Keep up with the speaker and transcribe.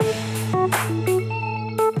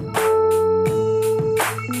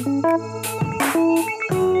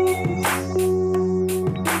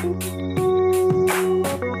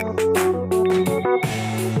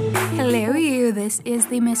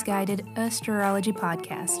Misguided Astrology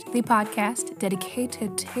Podcast, the podcast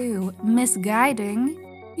dedicated to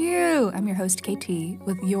misguiding you. I'm your host, KT,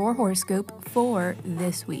 with your horoscope for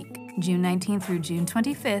this week, June 19th through June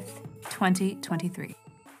 25th, 2023.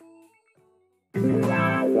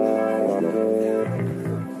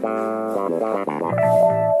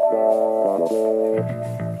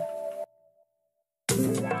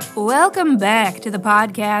 Welcome back to the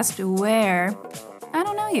podcast where I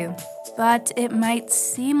don't know you, but it might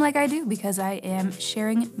seem like I do because I am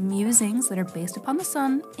sharing musings that are based upon the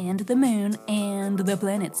sun and the moon and the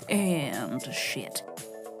planets and shit.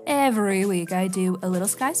 Every week I do a little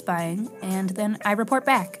sky spying and then I report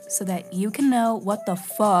back so that you can know what the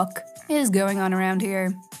fuck is going on around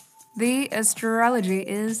here. The astrology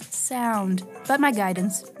is sound, but my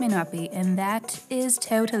guidance may not be, and that is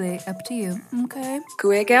totally up to you, okay?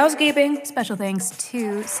 Quick housekeeping. Special thanks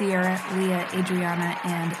to Sierra, Leah, Adriana,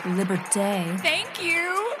 and Liberté. Thank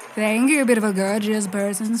you! Thank you, beautiful, gorgeous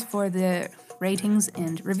persons, for the ratings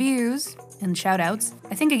and reviews and shout-outs.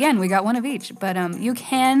 I think, again, we got one of each, but you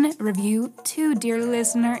can review too, dear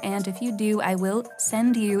listener, and if you do, I will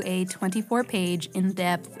send you a 24-page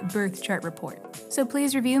in-depth birth chart report. So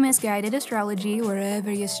please review Misguided Astrology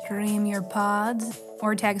wherever you stream your pods,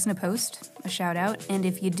 or tag us in a post, a shout-out, and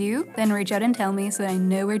if you do, then reach out and tell me so I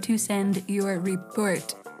know where to send your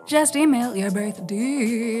report. Just email your birth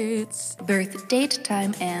dates. Birth date,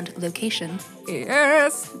 time, and location.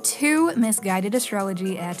 Yes. To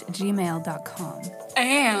misguidedastrology@gmail.com.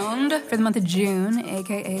 And for the month of June,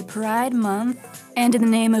 aka Pride Month, and in the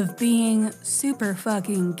name of being super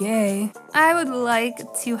fucking gay, I would like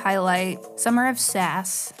to highlight Summer of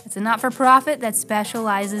Sass. It's a not-for-profit that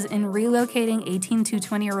specializes in relocating 18 to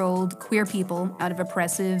 20-year-old queer people out of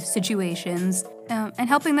oppressive situations and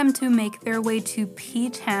helping them to make their way to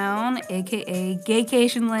P-Town, aka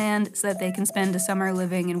Gaycation Land, so that they can spend a summer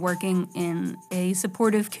living and working in a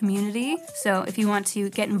supportive community. So if you want to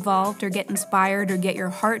get involved or get inspired or get your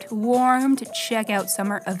heart warmed, check out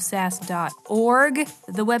summerofsass.org.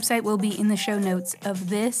 The website will be in the show notes of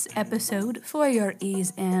this episode for your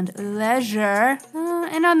ease and leisure.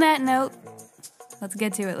 And on that note, let's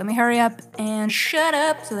get to it. Let me hurry up and shut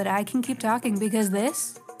up so that I can keep talking, because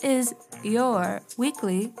this is your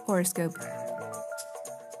weekly horoscope.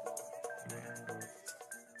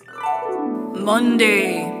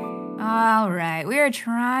 Monday. All right, we are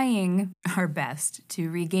trying our best to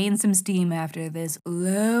regain some steam after this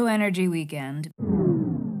low energy weekend,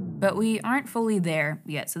 but we aren't fully there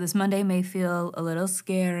yet, so this Monday may feel a little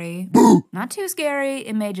scary. Not too scary,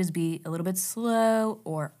 it may just be a little bit slow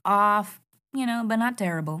or off, but not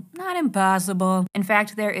terrible, not impossible. In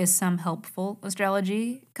fact, there is some helpful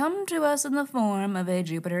astrology come to us in the form of a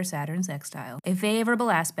Jupiter-Saturn sextile, a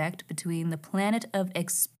favorable aspect between the planet of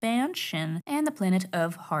expansion and the planet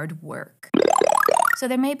of hard work. So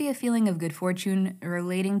there may be a feeling of good fortune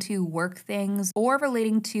relating to work things or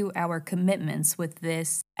relating to our commitments with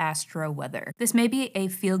this astro weather. This may be a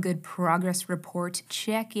feel-good progress report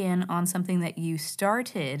check-in on something that you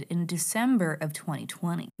started in December of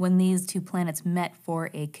 2020, when these two planets met for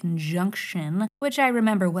a conjunction, which I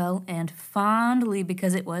remember well and fondly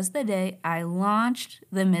because it was the day I launched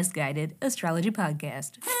the Misguided Astrology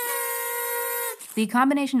Podcast. The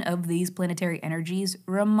combination of these planetary energies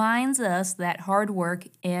reminds us that hard work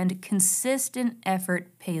and consistent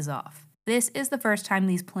effort pays off. This is the first time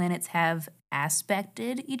these planets have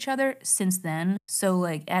aspected each other since then. So,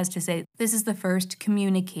 as to say, this is the first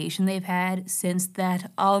communication they've had since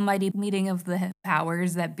that almighty meeting of the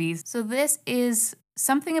powers that be. So this is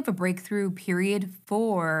something of a breakthrough period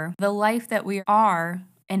for the life that we are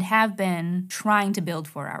and have been trying to build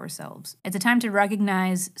for ourselves. It's a time to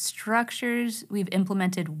recognize structures we've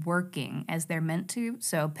implemented working as they're meant to,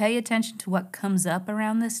 so pay attention to what comes up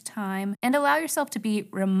around this time and allow yourself to be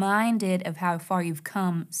reminded of how far you've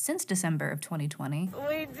come since December of 2020.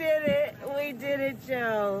 We did it,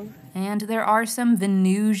 Joe. And there are some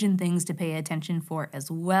Venusian things to pay attention for as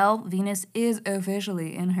well. Venus is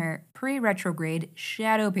officially in her pre-retrograde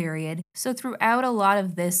shadow period, so throughout a lot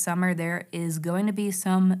of this summer there is going to be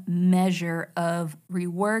some measure of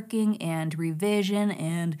reworking and revision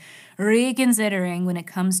and reconsidering when it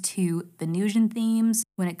comes to Venusian themes,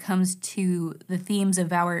 when it comes to the themes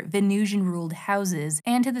of our Venusian-ruled houses,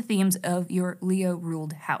 and to the themes of your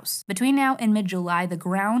Leo-ruled house. Between now and mid-July, the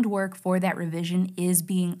groundwork for that revision is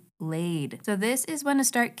being laid. So this is when to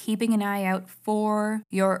start keeping an eye out for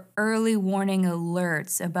your early warning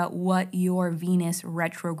alerts about what. what your Venus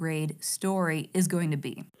retrograde story is going to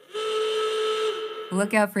be.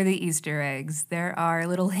 Look out for the Easter eggs. There are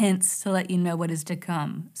little hints to let you know what is to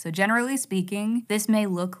come. So generally speaking, this may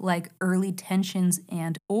look like early tensions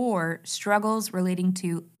and or struggles relating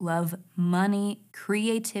to love, money,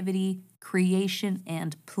 creativity, creation,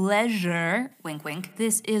 and pleasure. Wink, wink.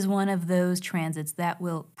 This is one of those transits that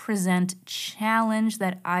will present challenge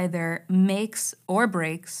that either makes or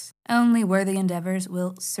breaks. Only worthy endeavors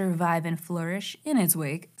will survive and flourish in its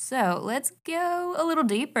wake. So let's go a little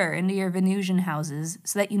deeper into your Venusian houses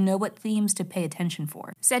so that you know what themes to pay attention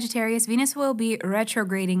for. Sagittarius, Venus will be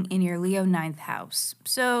retrograding in your Leo 9th house.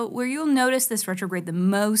 So where you'll notice this retrograde the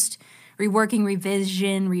most, reworking,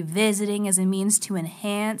 revision, revisiting as a means to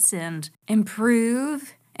enhance and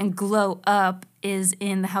improve and glow up is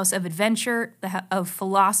in the house of adventure, of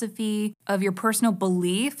philosophy, of your personal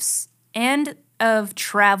beliefs, and of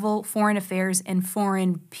travel, foreign affairs, and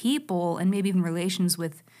foreign people, and maybe even relations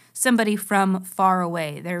with somebody from far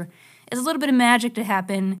away. There is a little bit of magic to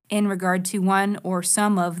happen in regard to one or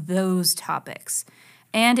some of those topics.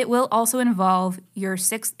 And it will also involve your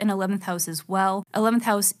 6th and 11th house as well. 11th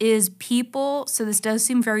house is people, so this does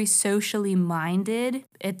seem very socially minded.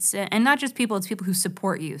 It's and not just people, it's people who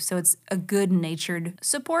support you. So it's a good-natured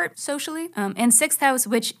support socially. And 6th house,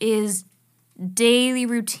 which is daily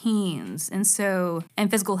routines and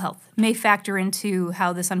physical health may factor into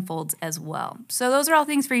how this unfolds as well. So those are all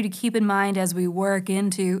things for you to keep in mind as we work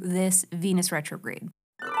into this Venus retrograde.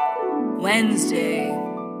 Wednesday.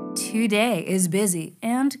 Today is busy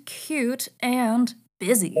and cute and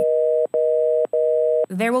busy.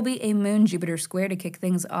 There will be a Moon-Jupiter square to kick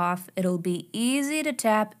things off. It'll be easy to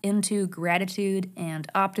tap into gratitude and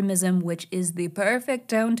optimism, which is the perfect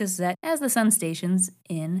tone to set as the sun stations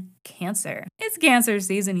in Cancer. It's Cancer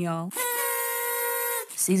season, y'all.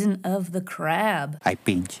 Season of the crab. I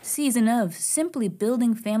pinch. Season of simply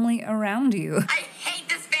building family around you. I hate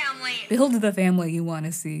this family. Build the family you want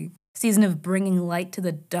to see. Season of bringing light to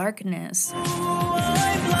the darkness.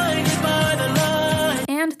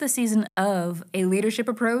 And the season of a leadership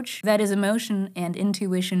approach that is emotion and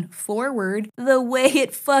intuition forward the way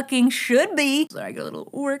it fucking should be. Sorry, I got a little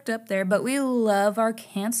worked up there, but we love our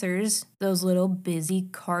Cancers, those little busy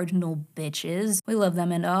cardinal bitches. We love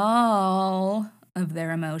them and all of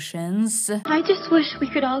their emotions. I just wish we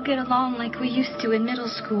could all get along like we used to in middle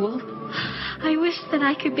school. I wish that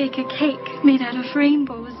I could bake a cake made out of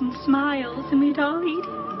rainbows and smiles and we'd all eat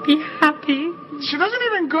it, be happy. She doesn't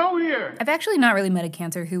even go here. I've actually not really met a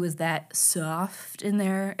Cancer who was that soft in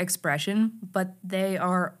their expression, but they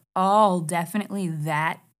are all definitely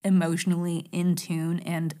that emotionally in tune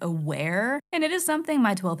and aware. And it is something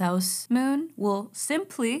my 12th house moon will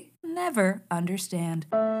simply never understand.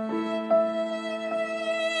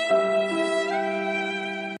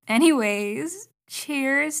 Anyways,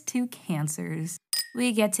 cheers to Cancers.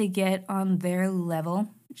 We get to get on their level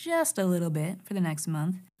just a little bit for the next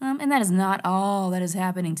month. And that is not all that is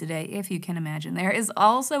happening today, if you can imagine. There is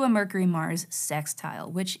also a Mercury-Mars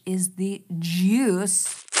sextile, which is the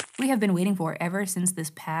juice we have been waiting for ever since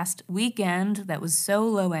this past weekend that was so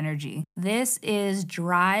low energy. This is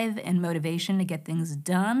drive and motivation to get things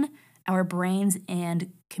done. Our brains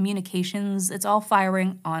and communications, it's all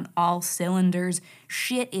firing on all cylinders.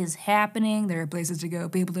 Shit is happening. There are places to go,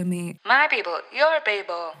 people to meet. My people, your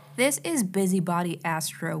people. This is busybody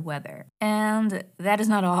astro weather. And that is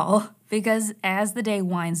not all, because as the day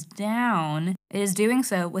winds down, it is doing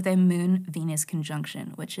so with a Moon-Venus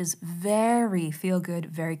conjunction, which is very feel-good,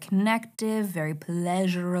 very connective, very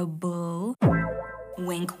pleasurable.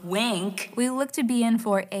 Wink, wink. We look to be in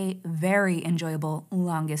for a very enjoyable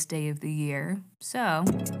longest day of the year. So,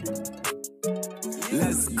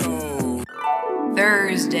 Let's go.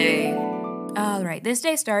 Thursday. All right, this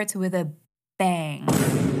day starts with a bang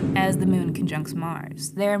as the moon conjuncts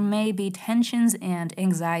Mars. There may be tensions and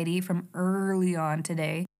anxiety from early on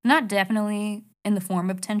today. Not definitely in the form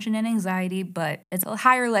of tension and anxiety, but it's a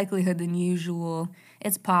higher likelihood than usual.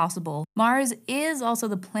 It's possible. Mars is also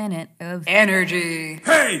the planet of energy.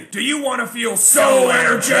 Hey, do you want to feel so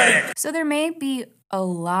energetic? So there may be a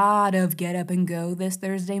lot of get up and go this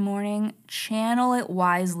Thursday morning. Channel it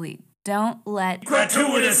wisely. Don't let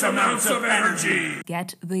Gratuitous amounts of energy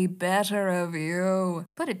get the better of you.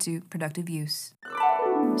 Put it to productive use.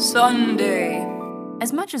 Sunday.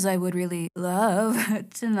 As much as I would really love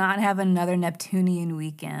to not have another Neptunian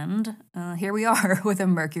weekend, here we are with a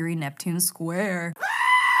Mercury-Neptune square.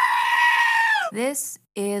 This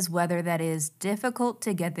is weather that is difficult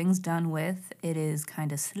to get things done with. It is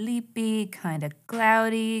kind of sleepy, kind of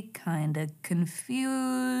cloudy, kind of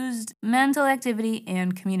confused. Mental activity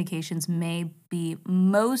and communications may be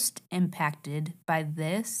most impacted by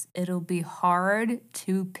this. It'll be hard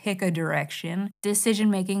to pick a direction. Decision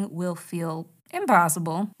making will feel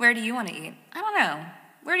impossible. Where do you want to eat? I don't know.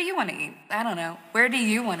 Where do you want to eat? I don't know. Where do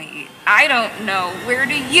you want to eat? I don't know. Where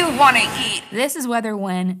do you want to eat? This is weather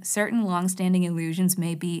when certain long-standing illusions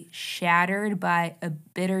may be shattered by a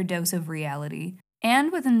bitter dose of reality,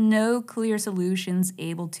 and with no clear solutions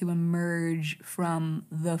able to emerge from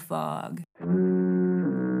the fog.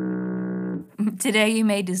 Today you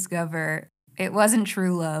may discover it wasn't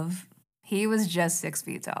true love. He was just 6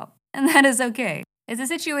 feet tall. And that is okay. It's a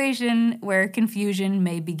situation where confusion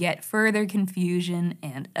may beget further confusion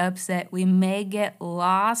and upset. We may get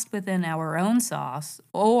lost within our own sauce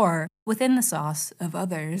or within the sauce of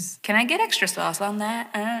others. Can I get extra sauce on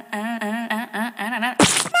that?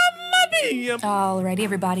 Alrighty,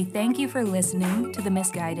 everybody. Thank you for listening to the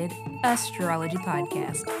Misguided Astrology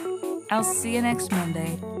Podcast. I'll see you next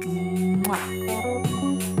Monday. Mwah.